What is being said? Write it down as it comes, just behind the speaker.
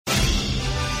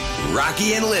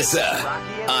Rocky and Lissa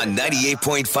on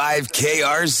 98.5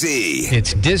 KRZ.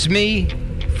 It's Disney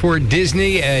for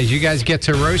Disney as you guys get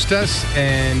to roast us.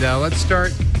 And let's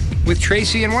start with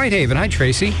Tracy in Whitehaven. Hi,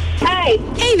 Tracy. Hi.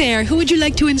 Hey there, who would you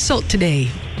like to insult today?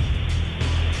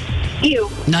 You.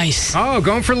 Nice. Oh,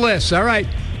 going for Liz. All right.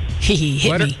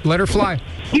 Hit me. Let her fly.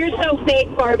 You're so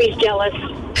fake, Barbie's jealous.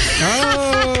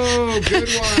 Oh, good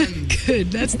one.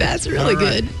 Good. That's really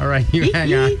good. All right, you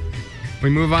hang on. We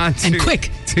move on And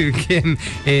quick. to Kim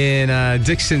in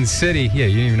Dixon City. Yeah,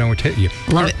 you didn't even know what to hit you.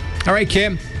 Love it. All right,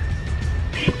 Kim.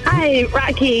 Hi,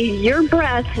 Rocky. Your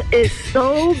breath is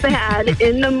so bad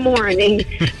in the morning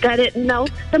that it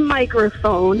melts the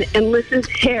microphone and Liz's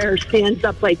hair stands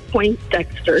up like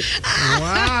Poindexter.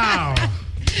 Wow.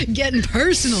 Getting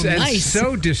personal. That's Nice.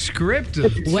 so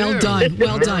descriptive. Well too. done.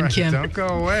 Well done, All right, Kim. Don't go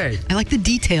away. I like the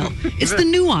detail. It's the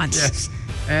nuance. Yes.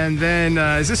 And then,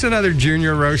 is this another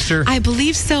junior roaster? I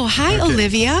believe so. Hi, Okay.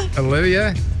 Olivia.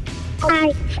 Olivia?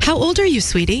 Hi, How old are you,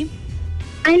 sweetie?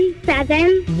 I'm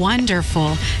 7.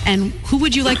 Wonderful. And who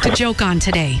would you like to joke on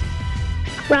today?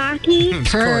 Rocky, Of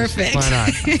course. Perfect. Why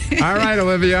not? All right,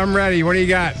 Olivia, I'm ready. What do you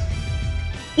got?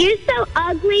 you're so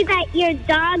ugly that your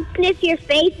dog sniffs your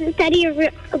face instead of your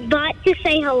butt to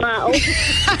say hello.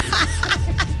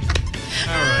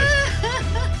 All right.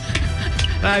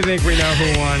 I think we know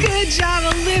who won. Good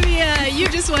job, Olivia. You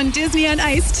just won Disney on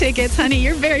Ice tickets, honey.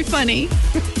 You're very funny.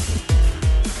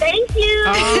 Thank you.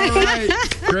 All right.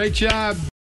 Great job.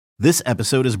 This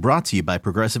episode is brought to you by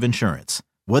Progressive Insurance.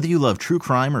 Whether you love true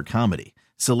crime or comedy,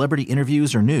 celebrity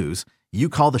interviews or news, you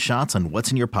call the shots on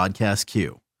what's in your podcast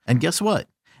queue. And guess what?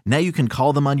 Now you can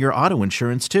call them on your auto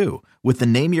insurance too with the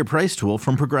Name Your Price tool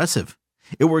from Progressive.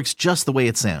 It works just the way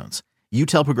it sounds. You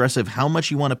tell Progressive how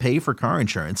much you want to pay for car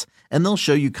insurance, and they'll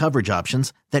show you coverage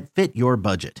options that fit your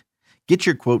budget. Get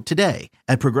your quote today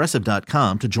at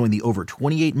Progressive.com to join the over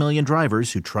 28 million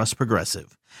drivers who trust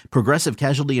Progressive. Progressive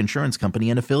Casualty Insurance Company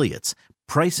and Affiliates.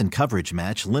 Price and coverage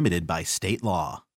match limited by state law.